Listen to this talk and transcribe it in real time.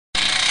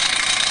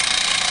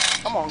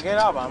Come on, get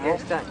up, man.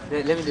 Yes, start.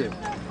 Let me do it.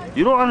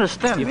 You don't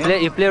understand, You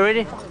man. play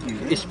already?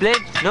 It's played?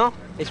 No?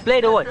 It's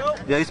played or what?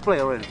 Yeah, it's played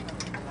already.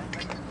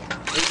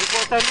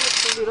 Before 10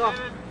 minutes, turn it off.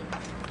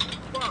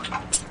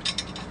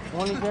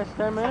 Only just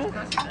 10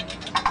 minutes?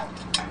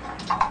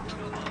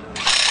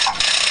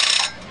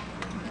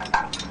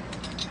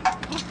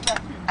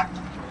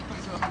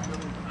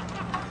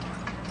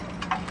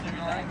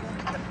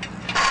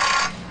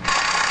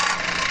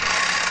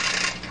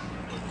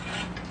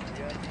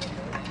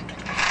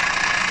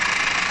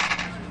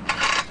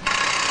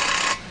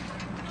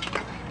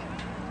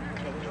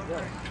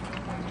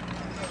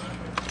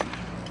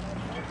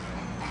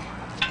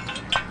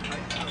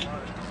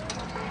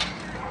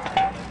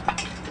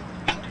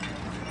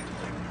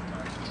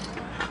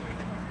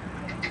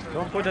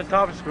 Don't put the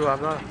top screw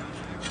up, no.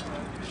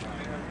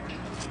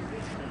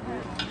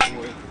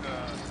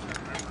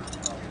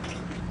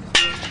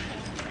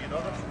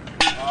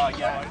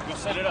 Yeah, go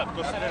set it up,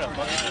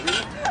 buddy.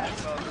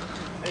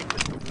 Hey,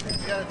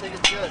 you gotta think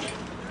it's good.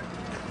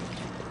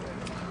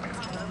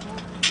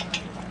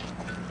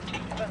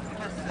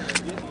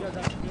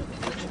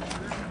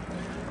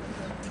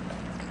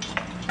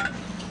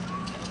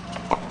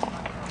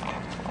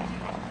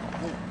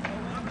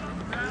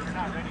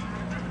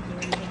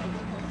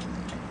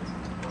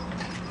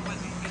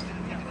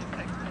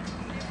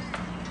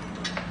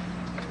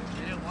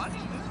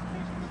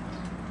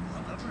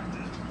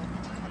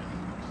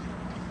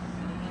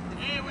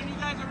 Hey, when you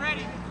guys are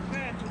ready.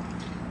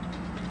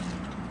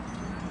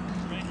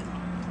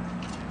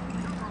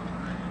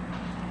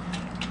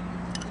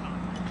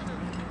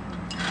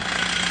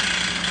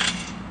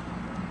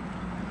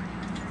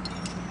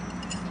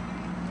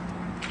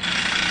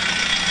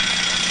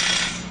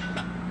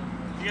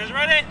 You guys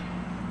ready?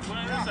 What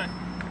on this side?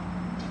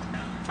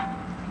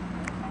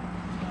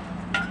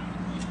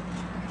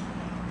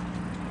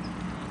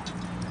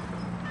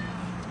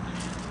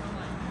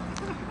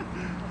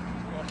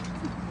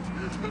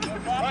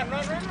 Run.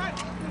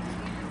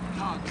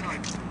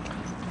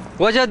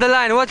 Watch out the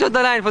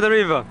line for the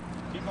river.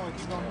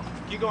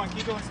 Keep going.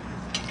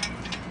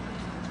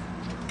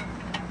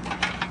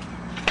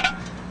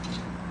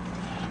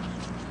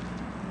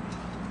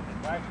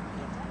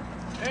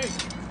 Hey!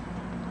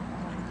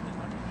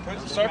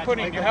 Start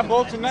putting, you have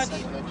bolts and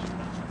nuts?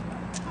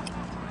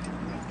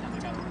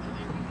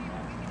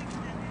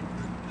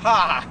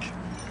 Hawk!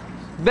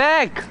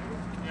 Back!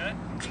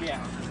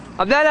 Yeah.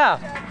 Abdallah!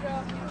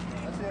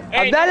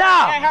 Hey, Abdallah!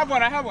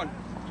 I have one.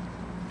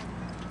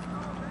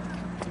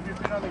 Keep your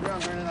feet on the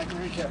ground, Brandon. I can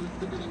reach it.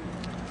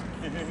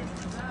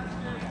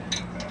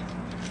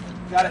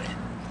 Got it.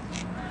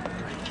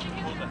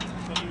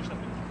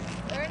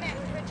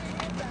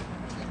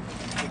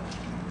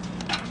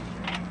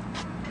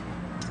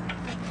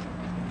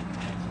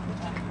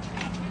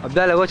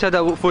 Abdallah, watch out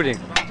the footing.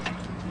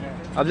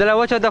 Abdallah,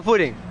 watch out the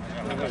footing.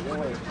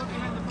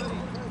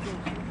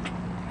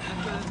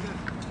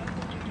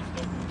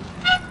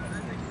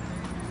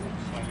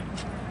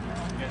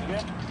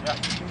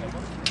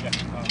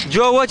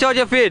 Joe, watch out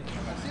your feet.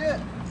 That's it.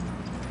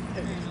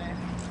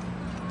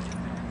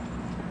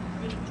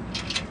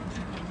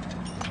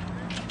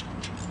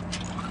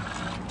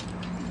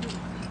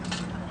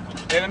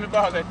 Hey, let me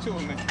borrow that tool,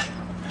 man.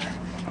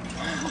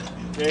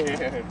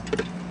 Yeah.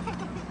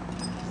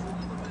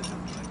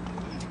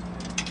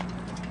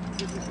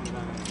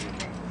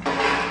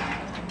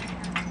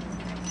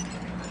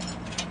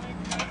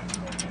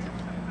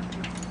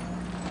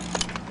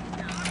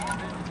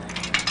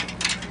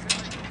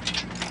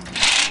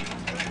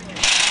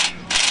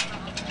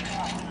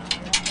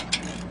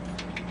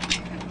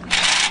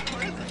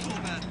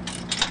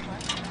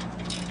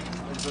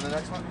 Ready for the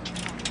next one?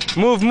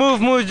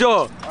 Move, Joe.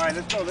 All right,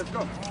 let's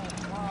go.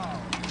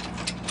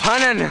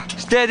 Hanan,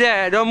 stay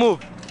there, don't move.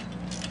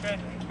 Okay.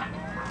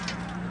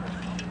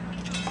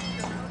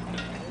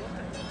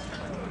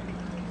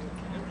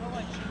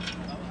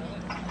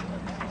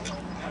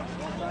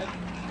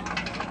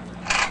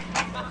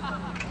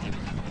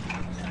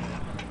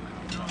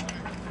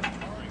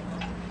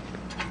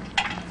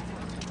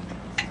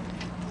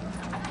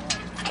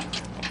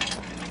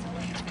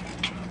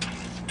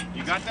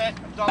 You got that?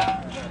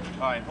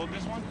 All right, hold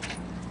this one.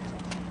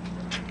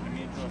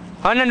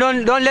 Hanan,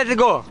 don't let it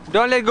go.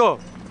 Don't let go.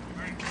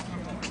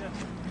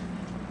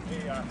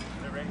 They're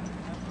ready.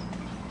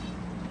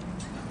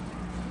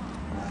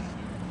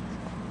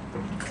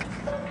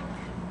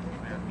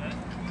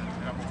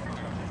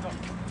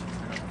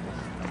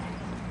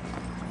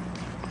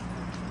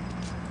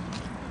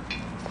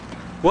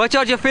 Watch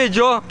out your feet,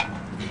 Joe.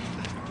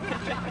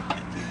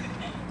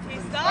 He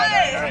saw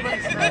it.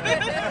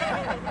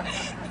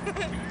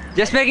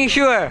 Just making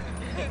sure.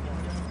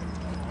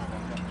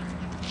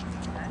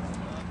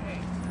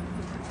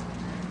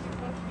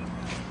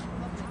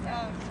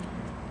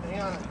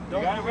 Hang on.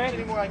 Don't got it push ready?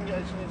 anymore. I can get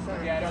it to the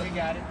center. We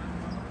got it.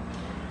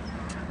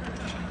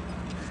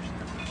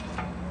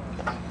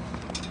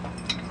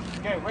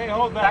 Okay, wait,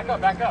 hold back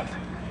up.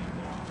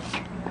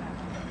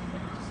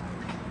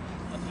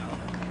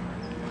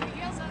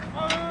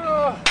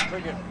 Oh,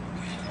 very good.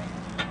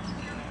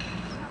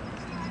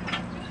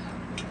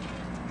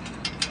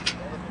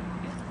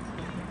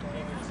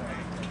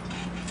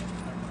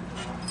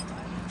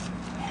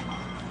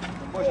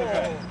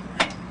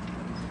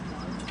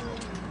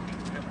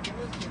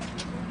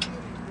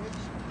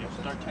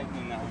 start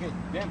tightening now. Okay,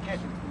 damn, catch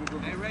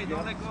it. Hey, Ray,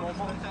 don't let go of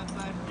the left hand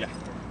side. Yeah.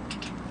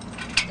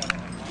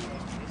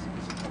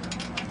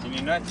 Can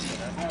you nuts?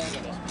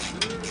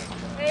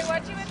 Hey,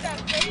 watch you with that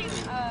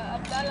face,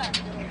 Abdallah.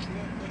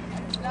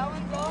 That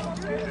one go.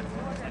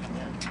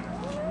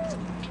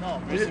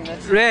 No, racing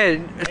next.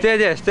 Ray, stay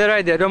there, stay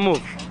right there, don't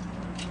move.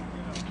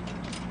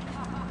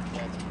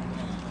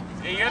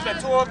 Hey, you got the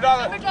two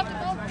Abdallah.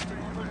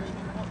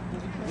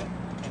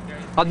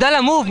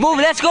 Abdallah, move,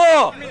 let's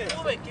go!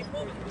 Move it, keep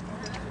moving.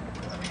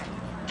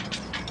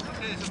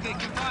 Okay, it's okay,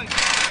 keep going.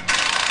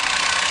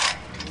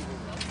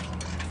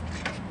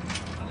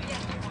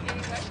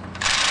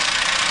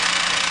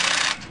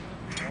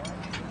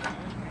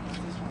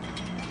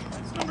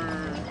 It's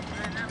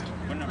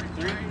what number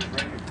 3?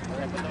 Right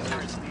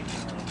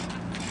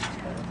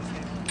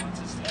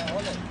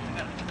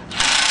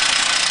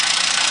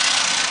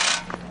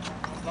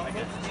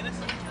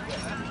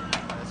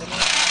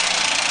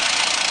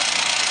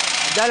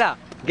Abdallah,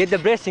 get the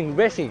bracing.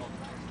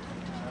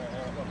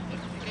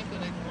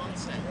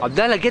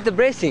 Abdallah, get the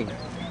bracing.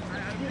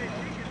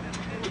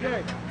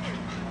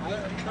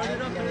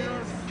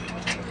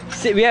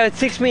 We have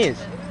 6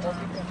 minutes.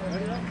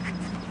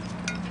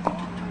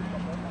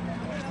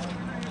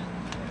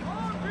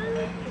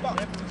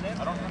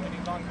 I don't have any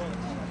long bolts.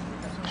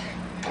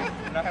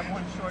 And I have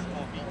one short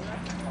bolt each.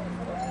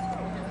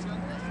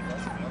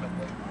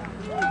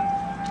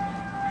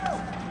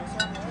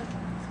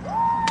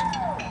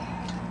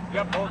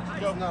 Yep, bolts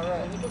go. Not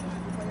right.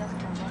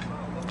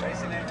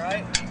 Racing it,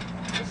 right?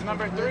 It's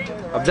number 3.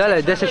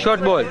 Abdallah, that's a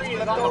short ball.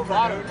 It's on the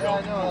bottom. Yeah,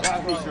 I know.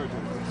 That's pretty short.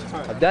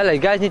 Abdallah, you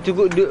guys need to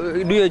go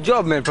do your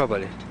job, man,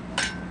 properly.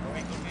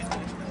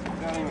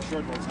 Not even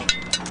short balls.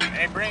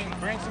 Hey, bring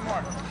some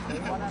more.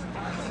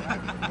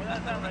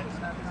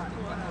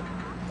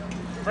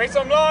 Bring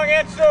some long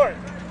and short.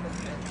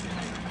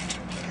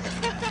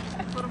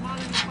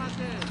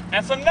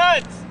 And some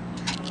nuts.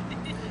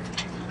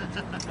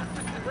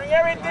 Bring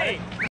everything.